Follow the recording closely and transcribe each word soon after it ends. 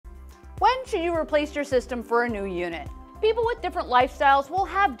When should you replace your system for a new unit? People with different lifestyles will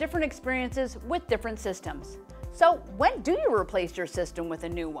have different experiences with different systems. So when do you replace your system with a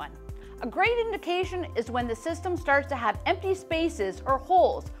new one? A great indication is when the system starts to have empty spaces or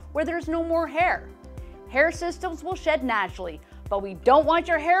holes where there's no more hair. Hair systems will shed naturally, but we don't want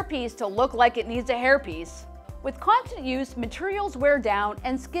your hairpiece to look like it needs a hairpiece. With constant use, materials wear down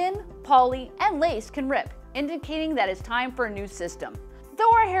and skin, poly, and lace can rip, indicating that it's time for a new system.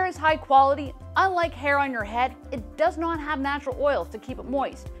 Though our hair is high quality, unlike hair on your head, it does not have natural oils to keep it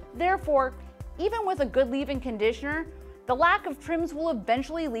moist. Therefore, even with a good leave-in conditioner, the lack of trims will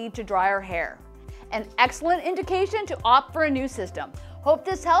eventually lead to drier hair. An excellent indication to opt for a new system. Hope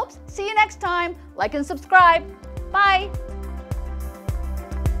this helps. See you next time. Like and subscribe. Bye.